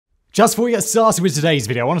Just before we get started with today's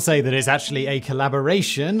video, I want to say that it's actually a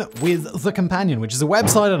collaboration with The Companion, which is a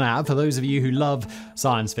website and app for those of you who love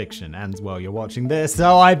science fiction. And, well, you're watching this,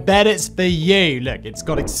 so I bet it's for you. Look, it's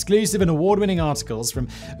got exclusive and award-winning articles from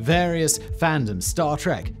various fandoms: Star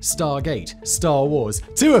Trek, Stargate, Star Wars.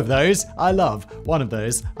 2 of those I love. 1 of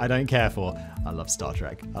those I don't care for. I love Star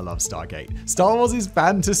Trek. I love Stargate. Star Wars is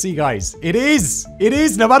fantasy, guys. It is. It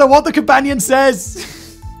is, no matter what The Companion says.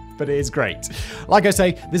 But it is great. Like I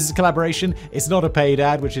say, this is a collaboration. It's not a paid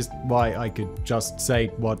ad, which is why I could just say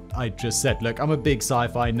what I just said. Look, I'm a big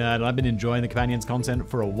sci-fi nerd, and I've been enjoying The Companion's content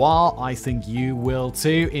for a while. I think you will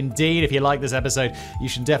too. Indeed, if you like this episode, you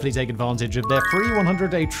should definitely take advantage of their free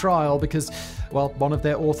 100-day trial because, well, one of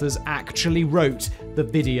their authors actually wrote the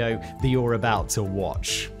video that you're about to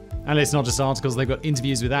watch. And it's not just articles, they've got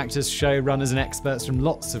interviews with actors, showrunners, and experts from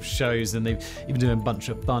lots of shows, and they've even doing a bunch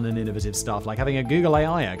of fun and innovative stuff, like having a Google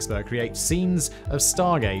AI expert create scenes of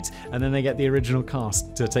Stargate, and then they get the original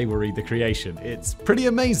cast to table read the creation. It's pretty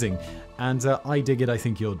amazing. And I dig it, I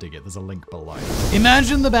think you'll dig it. There's a link below.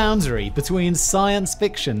 Imagine the boundary between science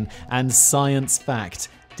fiction and science fact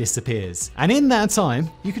disappears. And in that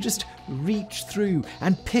time, you could just reach through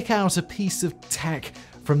and pick out a piece of tech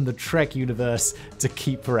from the Trek universe to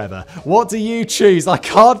keep forever. What do you choose? I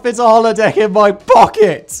can't fit a holodeck in my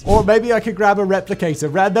pocket. Or maybe I could grab a replicator,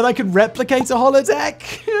 and then I could replicate a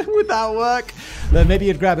holodeck. Would that work? Then maybe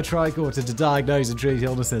you'd grab a tricorder to diagnose and treat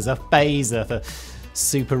illnesses, a phaser for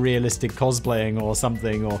super realistic cosplaying or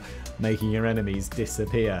something, or making your enemies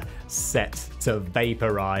disappear, set to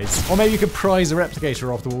vaporize. Or maybe you could prize a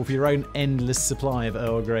replicator off the wall for your own endless supply of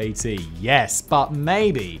Earl Grey tea. Yes, but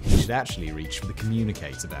maybe you should actually reach for the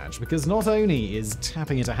communicator badge, because not only is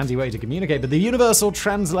tapping it a handy way to communicate, but the universal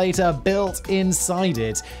translator built inside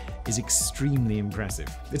it is extremely impressive.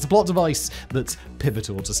 It's a plot device that's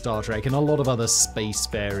pivotal to Star Trek and a lot of other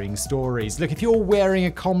spacefaring stories. Look, if you're wearing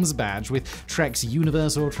a comms badge with Trek's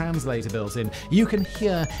universal translator built in, you can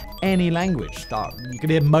hear any language. You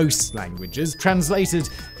can hear most languages translated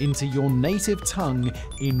into your native tongue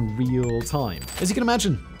in real time. As you can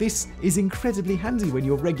imagine, this is incredibly handy when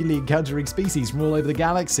you're regularly encountering species from all over the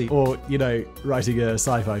galaxy, or, you know, writing a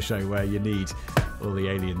sci-fi show where you need all the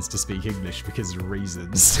aliens to speak English because of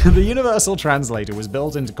reasons. The Universal Translator was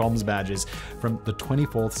built into comms badges from the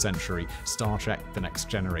 24th century Star Trek The Next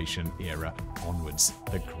Generation era onwards.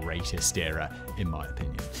 The greatest era, in my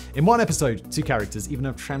opinion. In one episode, 2 characters even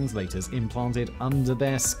have translators implanted under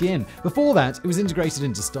their skin. Before that, it was integrated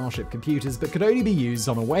into Starship computers, but could only be used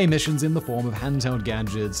on away missions in the form of handheld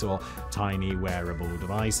gadgets or tiny wearable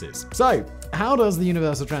devices. So, how does the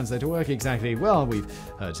Universal Translator work exactly? Well, we've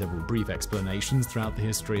heard several brief explanations throughout the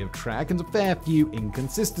history of Trek, and a fair few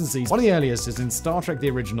inconsistencies. One of the earliest is in Star Trek: The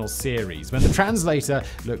Original Series, when the translator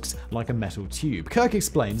looks like a metal tube. Kirk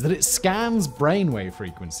explains that it scans brainwave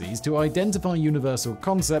frequencies to identify universal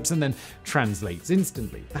concepts and then translates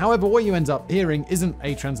instantly. However, what you end up hearing isn't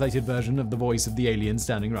a translated version of the voice of the alien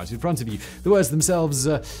standing right in front of you. The words themselves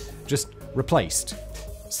are just replaced.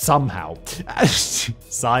 Somehow.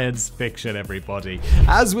 Science fiction, everybody.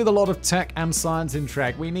 As with a lot of tech and science in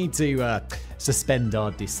Trek, we need to suspend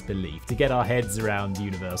our disbelief to get our heads around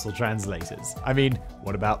universal translators. I mean,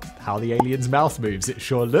 what about how the alien's mouth moves? It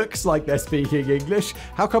sure looks like they're speaking English.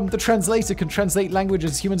 How come the translator can translate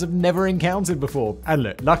languages humans have never encountered before? And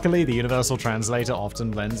look, luckily the universal translator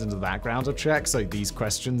often blends into the background of Trek, so these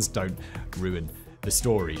questions don't ruin the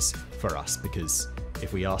stories for us, because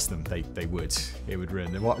if we asked them, they would. It would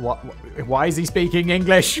ruin them. Why is he speaking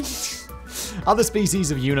English? Other species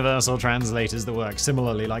of universal translators that work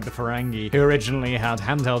similarly, like the Ferengi, who originally had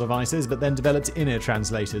handheld devices but then developed inner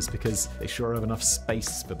translators because they sure have enough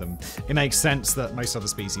space for them. It makes sense that most other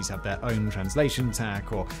species have their own translation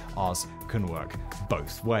tech, or ours can work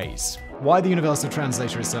both ways. Why the universal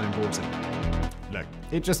translator is so important? Look,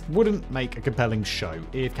 it just wouldn't make a compelling show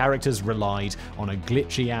if characters relied on a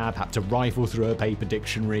glitchy app, had to rifle through a paper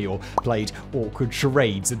dictionary, or played awkward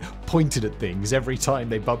charades and pointed at things every time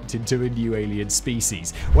they bumped into a new alien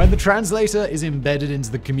species. When the translator is embedded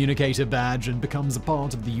into the communicator badge and becomes a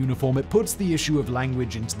part of the uniform, it puts the issue of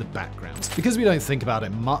language into the background. Because we don't think about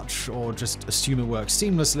it much or just assume it works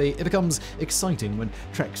seamlessly, it becomes exciting when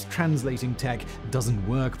Trek's translating tech doesn't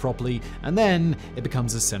work properly, and then it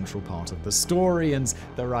becomes a central part of the story. And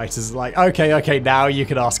the writer's like, okay, now you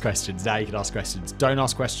can ask questions. Don't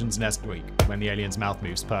ask questions next week when the alien's mouth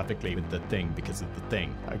moves perfectly with the thing because of the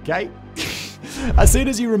thing, okay? As soon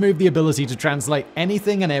as you remove the ability to translate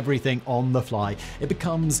anything and everything on the fly, it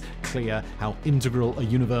becomes clear how integral a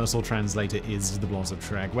universal translator is to the plot of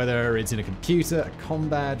Trek, whether it's in a computer, a comm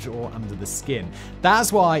badge, or under the skin.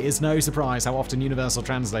 That's why it's no surprise how often universal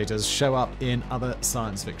translators show up in other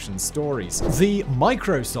science fiction stories. The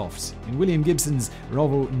Microsoft in William Gibson's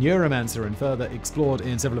novel Neuromancer, and further explored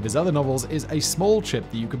in several of his other novels, is a small chip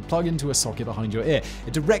that you can plug into a socket behind your ear.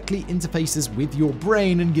 It directly interfaces with your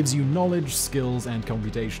brain and gives you knowledge, skills, and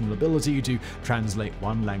computational ability to translate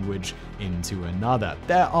one language into another.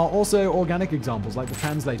 There are also organic examples like the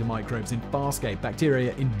Translator microbes in Farscape,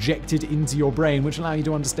 bacteria injected into your brain which allow you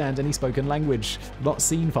to understand any spoken language. Not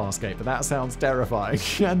seen Farscape, but that sounds terrifying.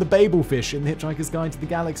 And the Babelfish in The Hitchhiker's Guide to the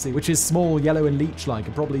Galaxy, which is small, yellow, and leech-like,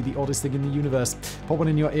 and probably the oddest thing in the universe. Pop one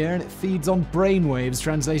in your ear and it feeds on brainwaves,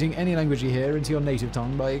 translating any language you hear into your native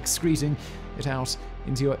tongue by excreting it out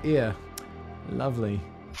into your ear. Lovely.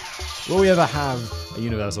 Will we ever have a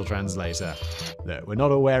universal translator? Look, we're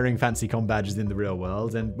not all wearing fancy comm badges in the real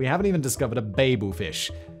world, and we haven't even discovered a Babelfish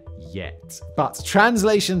yet. But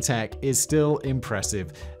translation tech is still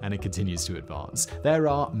impressive, and it continues to advance. There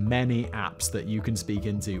are many apps that you can speak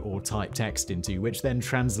into or type text into, which then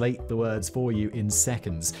translate the words for you in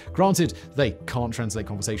seconds. Granted, they can't translate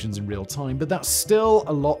conversations in real time, but that's still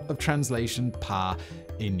a lot of translation power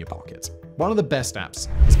in your pocket. One of the best apps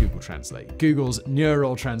is Google Translate. Google's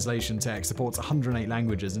neural translation tech supports 108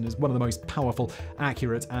 languages and is one of the most powerful,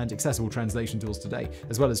 accurate, and accessible translation tools today.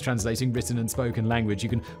 As well as translating written and spoken language, you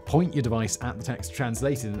can point your device at the text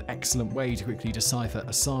translated, an excellent way to quickly decipher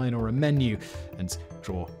a sign or a menu and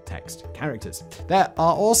draw text characters. There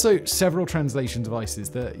are also several translation devices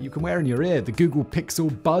that you can wear in your ear. The Google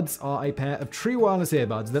Pixel Buds are a pair of true wireless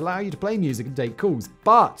earbuds that allow you to play music and take calls,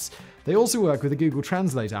 but they also work with the Google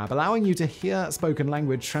Translate app, allowing you to hear spoken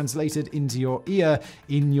language translated into your ear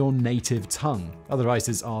in your native tongue. Other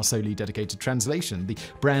devices are solely dedicated to translation. The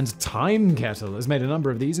brand Time Kettle has made a number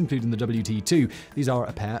of these, including the WT2. These are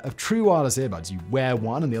a pair of true wireless earbuds. You wear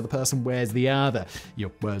one and the other person wears the other.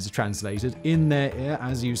 Your words are translated in their ear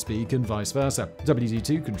as you speak and vice versa.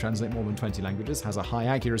 WT2 can translate more than 20 languages, has a high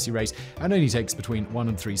accuracy rate, and only takes between 1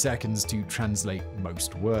 and 3 seconds to translate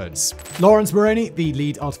most words. Lawrence Moroney, the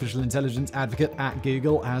lead artificial intelligence advocate at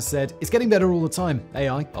Google, has said, "It's getting better all the time.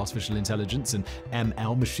 AI, artificial intelligence, and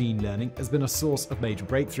ML, machine learning, has been a source of major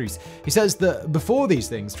breakthroughs." He says that before these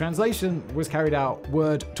things, translation was carried out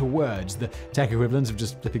word to word, the tech equivalent of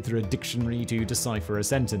just flipping through a dictionary to decipher a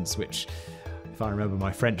sentence, which, if I remember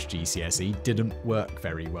my French GCSE, didn't work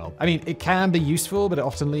very well. I mean, it can be useful, but it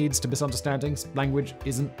often leads to misunderstandings. Language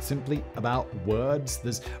isn't simply about words.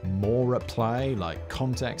 There's more at play, like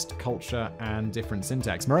context, culture, and different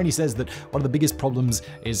syntax. Moroney says that one of the biggest problems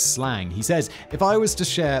is slang. He says, "If I was to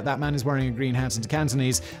share 'that man is wearing a green hat' into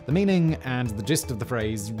Cantonese, the meaning and the gist of the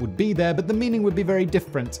phrase would be there, but the meaning would be very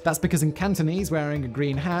different. That's because in Cantonese, wearing a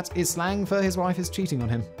green hat is slang for his wife is cheating on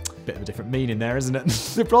him." Bit of a different meaning there, isn't it?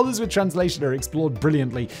 The problems with translation are explored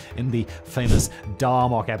brilliantly in the famous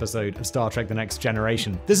Darmok episode of Star Trek: The Next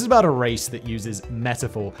Generation. This is about a race that uses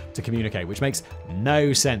metaphor to communicate, which makes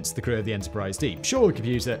no sense to the crew of the Enterprise D. Sure, the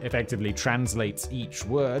computer effectively translates each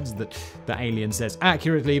word that the alien says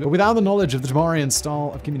accurately, but without the knowledge of the Tamarian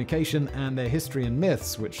style of communication and their history and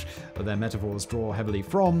myths, which their metaphors draw heavily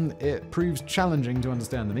from, it proves challenging to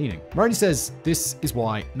understand the meaning. Moroney says this is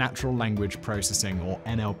why natural language processing, or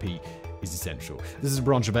NLP, is essential. This is a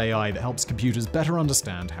branch of AI that helps computers better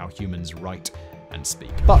understand how humans write and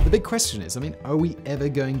speak. But the big question is, are we ever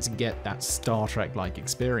going to get that Star Trek-like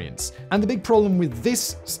experience? And the big problem with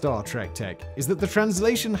this Star Trek tech is that the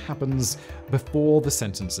translation happens before the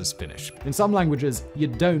sentences finish. In some languages, you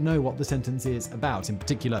don't know what the sentence is about, in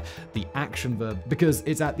particular the action verb, because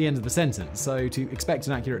it's at the end of the sentence. So to expect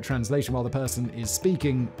an accurate translation while the person is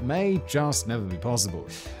speaking may just never be possible.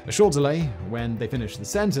 A short delay when they finish the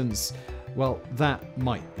sentence, well, that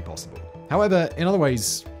might be possible. However, in other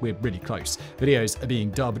ways, we're really close. Videos are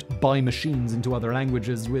being dubbed by machines into other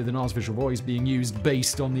languages with an artificial voice being used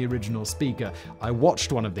based on the original speaker. I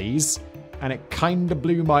watched one of these, and it kinda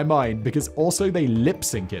blew my mind because also they lip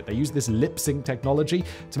sync it. They use this lip sync technology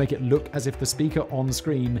to make it look as if the speaker on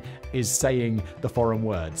screen is saying the foreign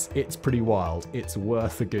words. It's pretty wild. It's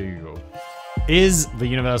worth a Google. Is the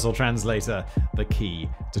Universal Translator the key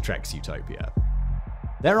to Trek's utopia?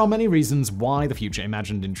 There are many reasons why the future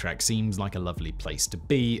imagined in Trek seems like a lovely place to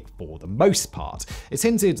be for the most part. It's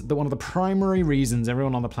hinted that one of the primary reasons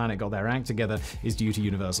everyone on the planet got their act together is due to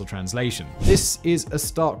universal translation. This is a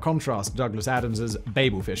stark contrast to Douglas Adams's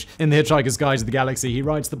Babelfish. In The Hitchhiker's Guide to the Galaxy, he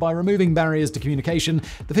writes that by removing barriers to communication,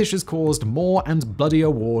 the fish has caused more and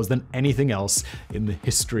bloodier wars than anything else in the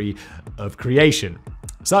history of creation.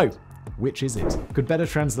 So, which is it? Could better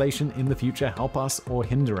translation in the future help us or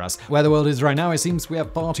hinder us? Where the world is right now, it seems we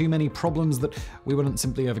have far too many problems that we wouldn't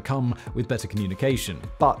simply overcome with better communication.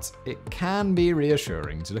 But it can be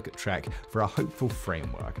reassuring to look at Trek for a hopeful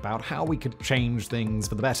framework about how we could change things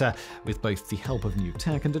for the better with both the help of new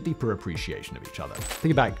tech and a deeper appreciation of each other.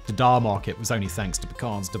 Thinking back to Darmok, it was only thanks to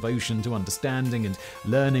Picard's devotion to understanding and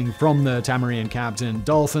learning from the Tamarian captain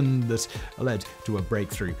Dolphin that led to a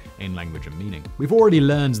breakthrough in language and meaning. We've already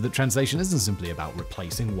learned that translation isn't simply about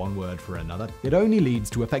replacing one word for another. It only leads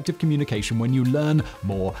to effective communication when you learn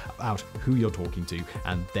more about who you're talking to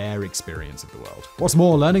and their experience of the world. What's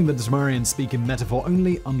more, learning that the Tamarians speak in metaphor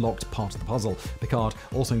only unlocked part of the puzzle. Picard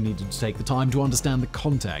also needed to take the time to understand the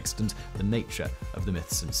context and the nature of the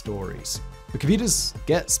myths and stories. The computers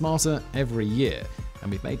get smarter every year,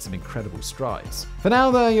 and we've made some incredible strides. For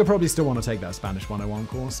now, though, you'll probably still want to take that Spanish 101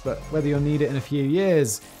 course, but whether you'll need it in a few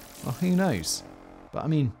years, well, who knows? But I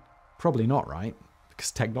mean, probably not, right?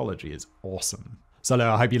 Because technology is awesome. So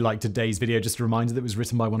I hope you liked today's video. Just a reminder that it was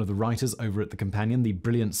written by one of the writers over at The Companion, the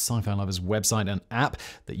brilliant sci-fi lovers website and app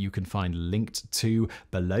that you can find linked to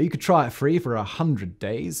below. You could try it free for 100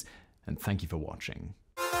 days, and thank you for watching.